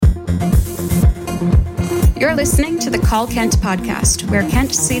You're listening to the Call Kent podcast, where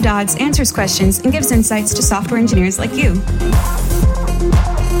Kent C. Dodds answers questions and gives insights to software engineers like you.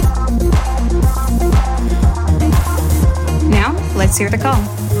 Now, let's hear the call.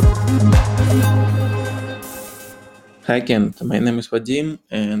 Hi Kent, my name is Vadim,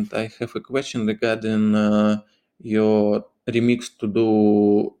 and I have a question regarding your remix to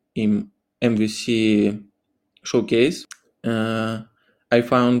do in MVC showcase. I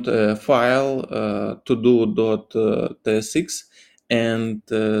found a file todo.tsx, and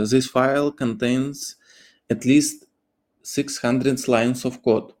this file contains at least 600 lines of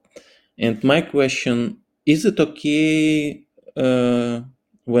code. And my question, is it okay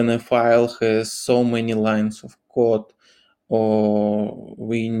when a file has so many lines of code, or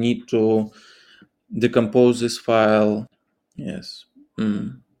we need to decompose this file? Yes.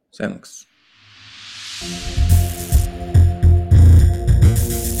 Thanks.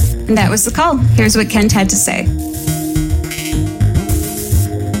 And that was the call. Here's what Kent had to say.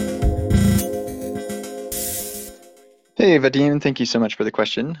 Hey, Vadim, thank you so much for the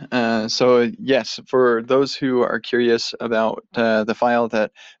question. So yes, for those who are curious about the file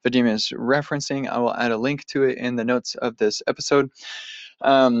that Vadim is referencing, I will add a link to it in the notes of this episode.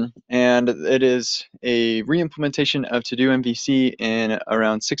 And it is a re-implementation of To Do MVC in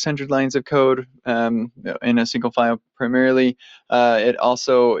around 600 lines of code in a single file primarily. It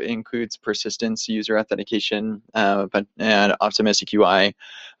also includes persistence, user authentication, and optimistic UI,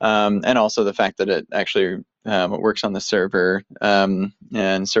 and also the fact that it actually works on the server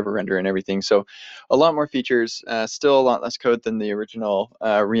and server render and everything. So a lot more features, still a lot less code than the original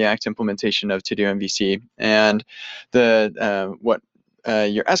React implementation of To Do MVC. And what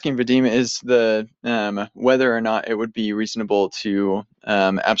you're asking, Vadim, is the whether or not it would be reasonable to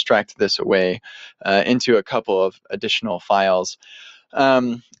abstract this away into a couple of additional files.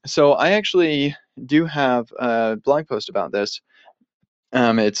 So I actually do have a blog post about this.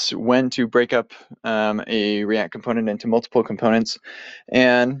 It's when to break up a React component into multiple components.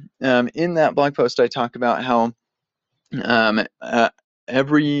 And in that blog post, I talk about how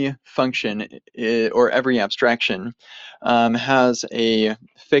every function or every abstraction has a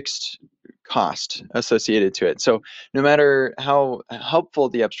fixed cost associated to it. So no matter how helpful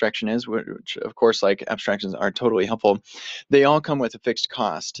the abstraction is, which of course, like, abstractions are totally helpful, they all come with a fixed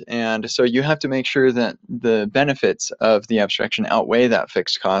cost. And so you have to make sure that the benefits of the abstraction outweigh that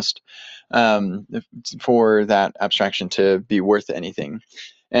fixed cost for that abstraction to be worth anything.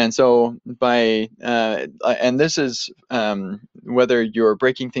 And so and this is whether you're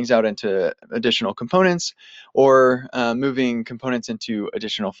breaking things out into additional components, or moving components into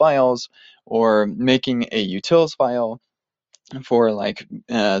additional files, or making a utils file for like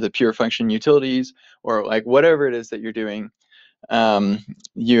the pure function utilities, or like whatever it is that you're doing.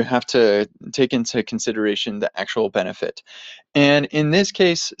 You have to take into consideration the actual benefit. And in this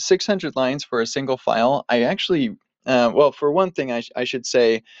case, 600 lines for a single file, I actually well, for one thing, I should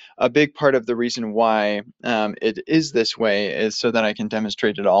say a big part of the reason why it is this way is so that I can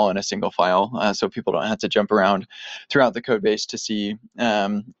demonstrate it all in a single file, so people don't have to jump around throughout the code base to see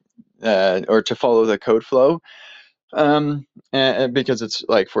or to follow the code flow, because it's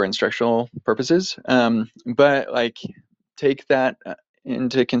like for instructional purposes. But like, take that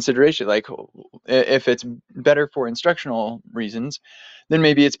into consideration. Like, if it's better for instructional reasons, then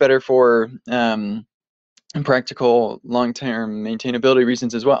maybe it's better for practical long-term maintainability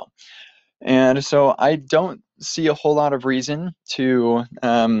reasons as well. And so I don't see a whole lot of reason to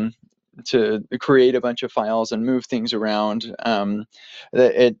create a bunch of files and move things around.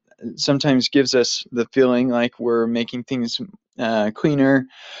 It sometimes gives us the feeling like we're making things cleaner,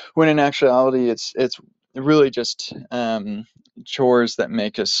 when in actuality it's really just chores that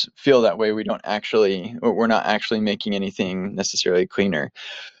make us feel that way. We're not actually making anything necessarily cleaner.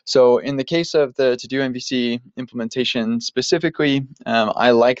 So in the case of the To Do MVC implementation specifically,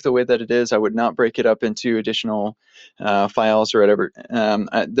 I like the way that it is. I would not break it up into additional files or whatever.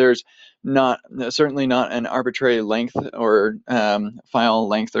 There's certainly not an arbitrary length or file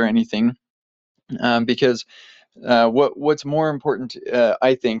length or anything, because what's more important,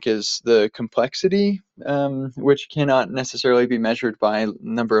 I think, is the complexity, which cannot necessarily be measured by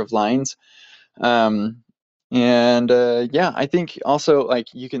number of lines. Yeah, I think also, like,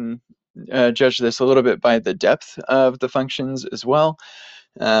 you can judge this a little bit by the depth of the functions as well.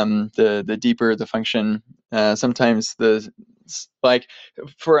 The deeper the function, sometimes like,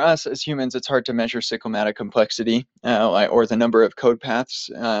 for us as humans, it's hard to measure cyclomatic complexity, or the number of code paths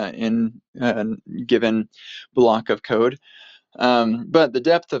in a given block of code. But the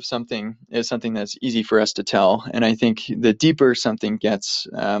depth of something is something that's easy for us to tell. And I think the deeper something gets,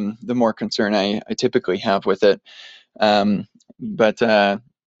 the more concern I typically have with it.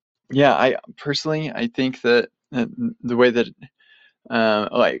 Yeah, I personally, I think that the way that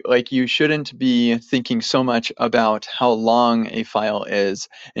like you shouldn't be thinking so much about how long a file is,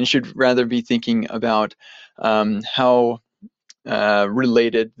 and should rather be thinking about how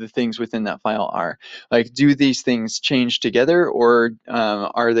related the things within that file are. Like, do these things change together, or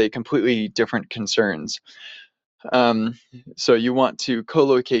are they completely different concerns? So you want to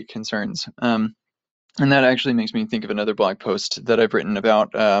co-locate concerns. And that actually makes me think of another blog post that I've written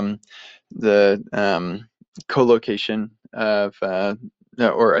about the co-location of,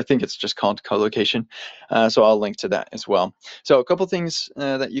 or I think it's just called co-location. So I'll link to that as well. So a couple things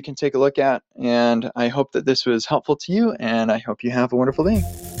that you can take a look at, and I hope that this was helpful to you, and I hope you have a wonderful day.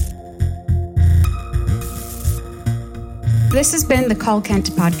 This has been the Call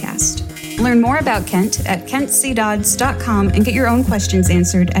Kent podcast. Learn more about Kent at kentcdodds.com and get your own questions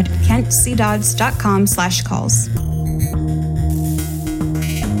answered at kentcdodds.com/calls.